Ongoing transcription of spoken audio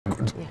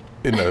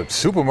In the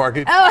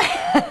supermarket? Oh,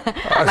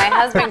 my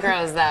husband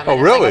grows them. Oh,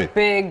 and really? It's like a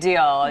big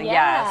deal. Yeah.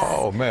 Yes.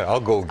 Oh man, I'll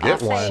go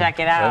get one. Check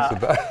it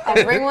out.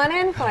 I'll bring one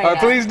in for you.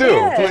 Please do.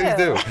 Yeah.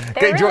 Please do.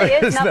 There really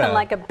is us nothing now.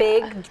 like a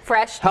big,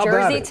 fresh How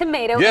about Jersey it?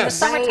 tomato in Yes.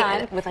 the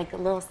summertime. With like a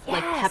little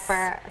like Yes.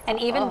 pepper. And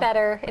even Oh.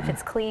 better if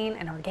it's clean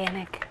and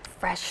organic,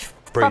 fresh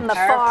Preach. from the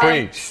farm,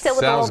 Preach. still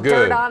with Sounds a little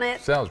good. dirt on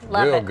it. Sounds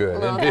Love real it. good.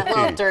 Little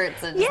Indeed. dirt,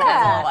 so just Yeah,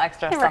 adds a little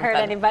extra never something. hurt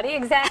anybody.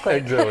 Exactly.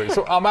 Exactly.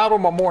 So I'm out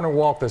on my morning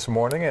walk this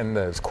morning, and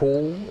it's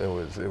cool. It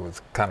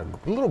was kind of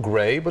a little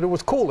gray, but it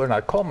was cooler. And I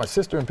called my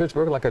sister in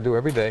Pittsburgh like I do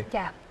every day.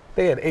 Yeah.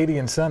 They had 80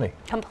 and sunny.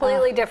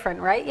 Completely different,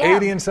 right? Yeah.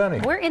 80 and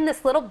sunny. We're in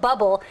this little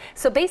bubble.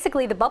 So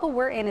basically, the bubble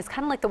we're in is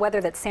kind of like the weather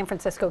that San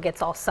Francisco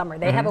gets all summer.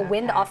 They have a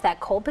wind off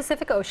that cold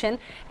Pacific Ocean,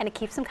 and it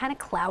keeps them kind of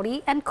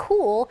cloudy and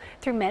cool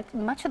through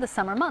much of the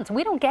summer months.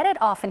 We don't get it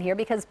often here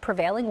because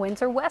prevailing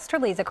winds are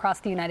westerlies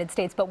across the United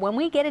States. But when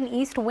we get an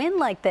east wind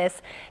like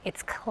this,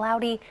 it's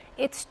cloudy,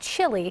 it's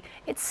chilly,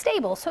 it's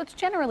stable. So it's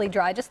generally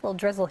dry, just a little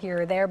drizzle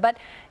here or there, but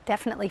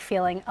definitely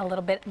feeling a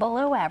little bit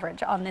below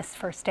average on this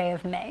first day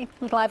of May.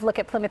 A live look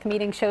at Plymouth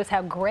Meeting shows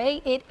how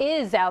gray it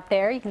is out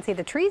there. You can see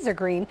the trees are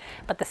green,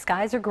 but the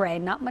skies are gray.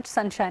 Not much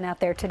sunshine out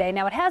there today.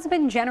 Now, it has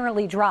been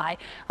generally dry.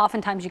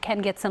 Oftentimes you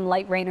can get some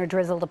light rain or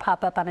drizzle to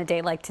pop up on a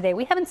day like today.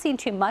 We haven't seen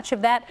too much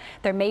of that.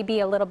 There may be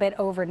a little bit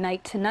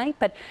overnight tonight,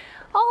 but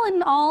all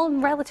in all,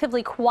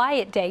 relatively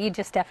quiet day. You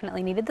just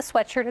definitely needed the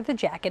sweatshirt or the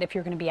jacket if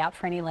you're going to be out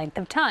for any length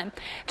of time.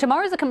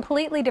 Tomorrow's a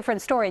completely different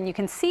story, and you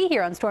can see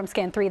here on Storm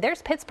Scan 3,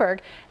 there's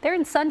Pittsburgh. They're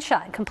in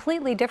sunshine,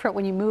 completely different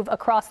when you move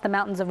across the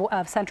mountains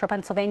of central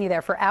Pennsylvania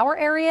there. For our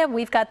area,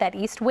 we've got that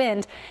east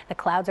wind. The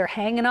clouds are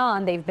hanging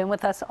on. They've been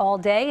with us all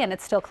day, and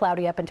it's still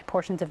cloudy up into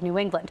portions of New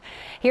England.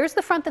 Here's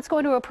the front that's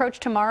going to approach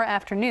tomorrow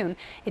afternoon.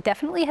 It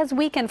definitely has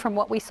weakened from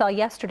what we saw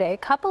yesterday. A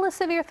couple of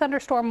severe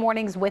thunderstorm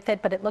warnings with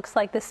it, but it looks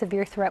like the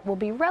severe threat will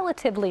be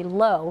relatively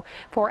low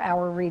for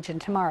our region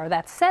tomorrow.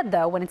 That said,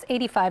 though, when it's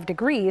 85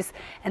 degrees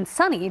and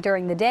sunny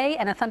during the day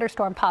and a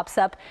thunderstorm pops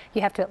up,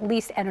 you have to at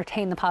least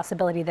entertain the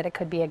possibility that it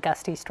could be a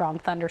gusty, strong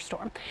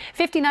thunderstorm.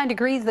 59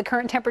 degrees, the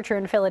current temperature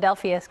in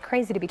Philadelphia. It's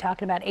crazy to be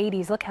talking about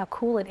 80s. Look how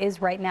cool it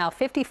is right now.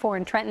 54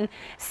 in Trenton,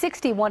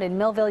 61 in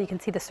Millville. You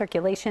can see the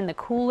circulation, the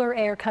cooler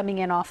air coming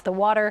in off the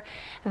water.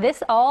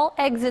 This all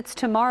exits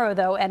tomorrow,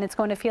 though, and it's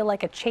going to feel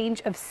like a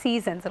change of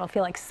seasons. It'll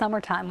feel like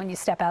summertime when you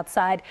step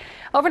outside.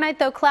 Overnight,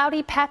 though,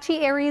 cloudy, patchy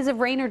areas of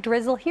rain or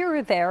drizzle here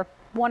or there.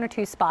 One or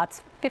two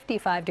spots.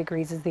 55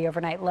 degrees is the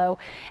overnight low,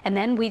 and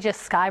then we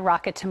just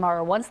skyrocket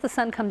tomorrow. Once the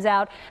sun comes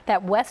out,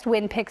 that west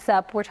wind picks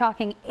up. We're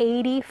talking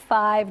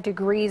 85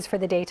 degrees for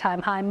the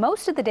daytime high.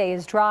 Most of the day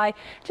is dry,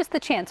 just the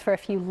chance for a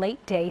few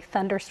late day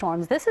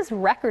thunderstorms. This is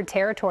record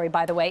territory,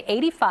 by the way,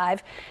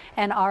 85,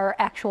 and our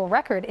actual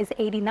record is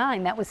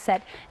 89. That was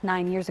set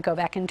 9 years ago,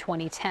 back in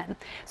 2010.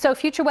 So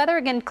future weather,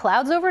 again,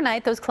 clouds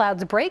overnight. Those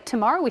clouds break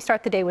tomorrow. We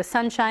start the day with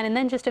sunshine, and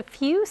then just a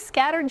few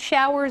scattered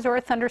showers or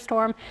a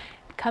thunderstorm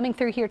coming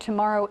through here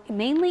tomorrow,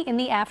 mainly in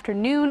the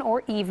afternoon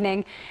or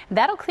evening.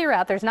 That'll clear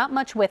out. There's not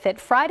much with it.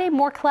 Friday,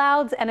 more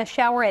clouds and a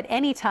shower at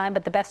any time,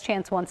 but the best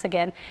chance once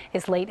again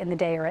is late in the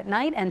day or at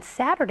night. And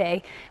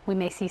Saturday, we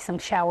may see some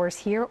showers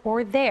here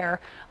or there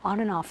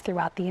on and off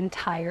throughout the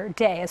entire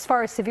day. As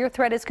far as severe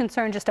threat is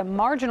concerned, just a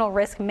marginal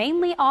risk,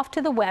 mainly off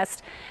to the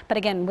west. But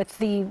again, with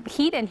the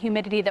heat and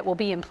humidity that will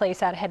be in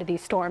place out ahead of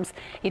these storms,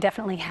 you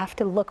definitely have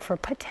to look for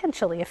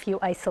potentially a few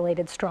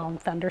isolated strong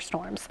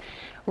thunderstorms.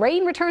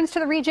 Rain returns to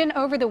the region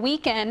over the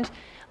weekend.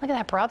 Look at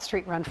that Broad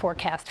Street run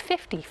forecast.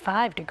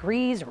 55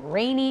 degrees,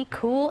 rainy,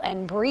 cool,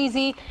 and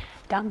breezy.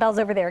 Don Bell's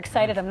over there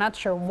excited. I'm not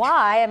sure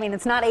why. I mean,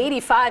 it's not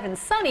 85 and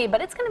sunny,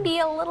 but it's going to be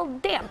a little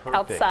damp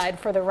outside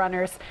for the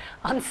runners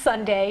on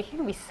Sunday.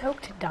 You're going to be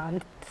soaked,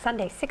 Don.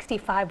 Sunday,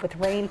 65 with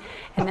rain,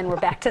 and then we're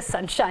back to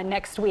sunshine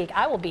next week.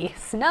 I will be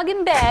snug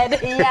in bed.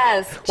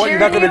 Yes. What, you're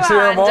not going to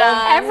cheer him on?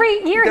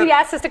 Every year he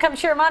asks us to come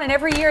cheer him on, and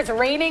every year it's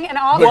raining and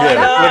all Look that.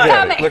 at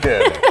I'm it. not Look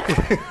coming.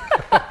 at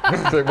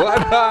it. Say, why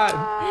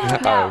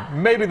not?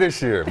 Maybe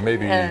this year.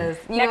 Maybe. Yes.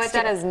 You know what?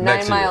 That is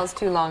 9 miles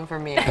too long for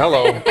me.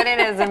 Hello. But it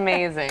is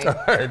amazing. All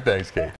right. Thanks, Kate.